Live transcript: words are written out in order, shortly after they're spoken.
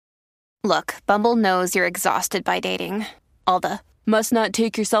Look, Bumble knows you're exhausted by dating. All the must not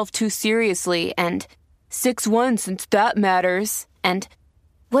take yourself too seriously and 6'1" since that matters. And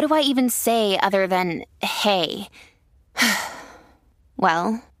what do I even say other than hey?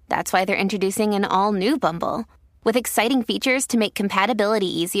 Well, that's why they're introducing an all-new Bumble with exciting features to make compatibility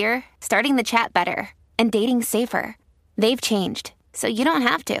easier, starting the chat better, and dating safer. They've changed, so you don't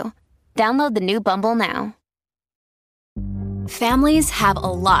have to. Download the new Bumble now. Families have a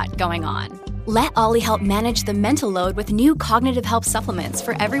lot going on. Let Ollie help manage the mental load with new cognitive help supplements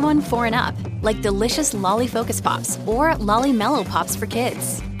for everyone 4 and up, like delicious Lolly Focus Pops or Lolly Mellow Pops for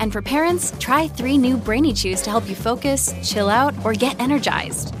kids. And for parents, try 3 new Brainy Chews to help you focus, chill out, or get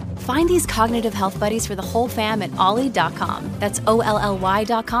energized. Find these cognitive health buddies for the whole fam at ollie.com. That's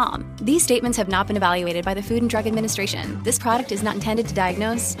OLLY.com. These statements have not been evaluated by the Food and Drug Administration. This product is not intended to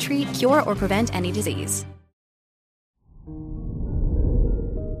diagnose, treat, cure, or prevent any disease.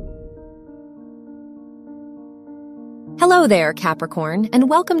 Hello there, Capricorn, and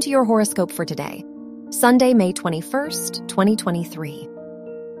welcome to your horoscope for today, Sunday, May 21st, 2023.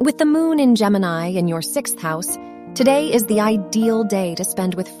 With the moon in Gemini in your 6th house, today is the ideal day to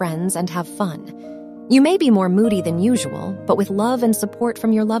spend with friends and have fun. You may be more moody than usual, but with love and support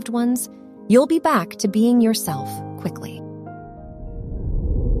from your loved ones, you'll be back to being yourself quickly.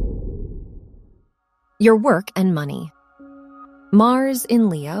 Your work and money. Mars in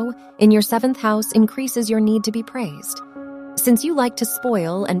Leo in your 7th house increases your need to be praised. Since you like to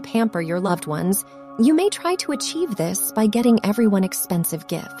spoil and pamper your loved ones, you may try to achieve this by getting everyone expensive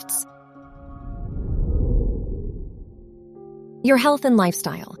gifts. Your health and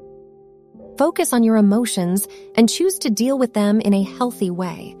lifestyle. Focus on your emotions and choose to deal with them in a healthy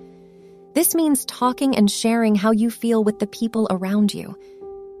way. This means talking and sharing how you feel with the people around you.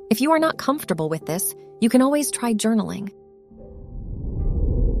 If you are not comfortable with this, you can always try journaling.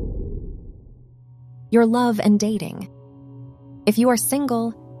 Your love and dating. If you are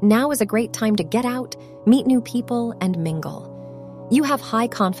single, now is a great time to get out, meet new people, and mingle. You have high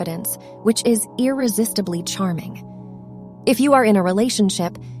confidence, which is irresistibly charming. If you are in a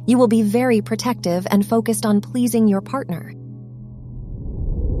relationship, you will be very protective and focused on pleasing your partner.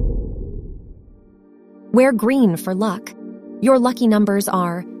 Wear green for luck. Your lucky numbers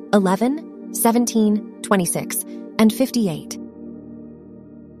are 11, 17, 26, and 58.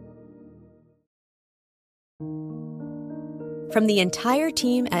 From the entire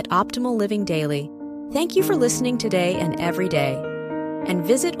team at Optimal Living Daily, thank you for listening today and every day. And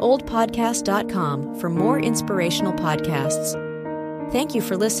visit oldpodcast.com for more inspirational podcasts. Thank you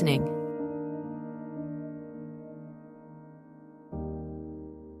for listening.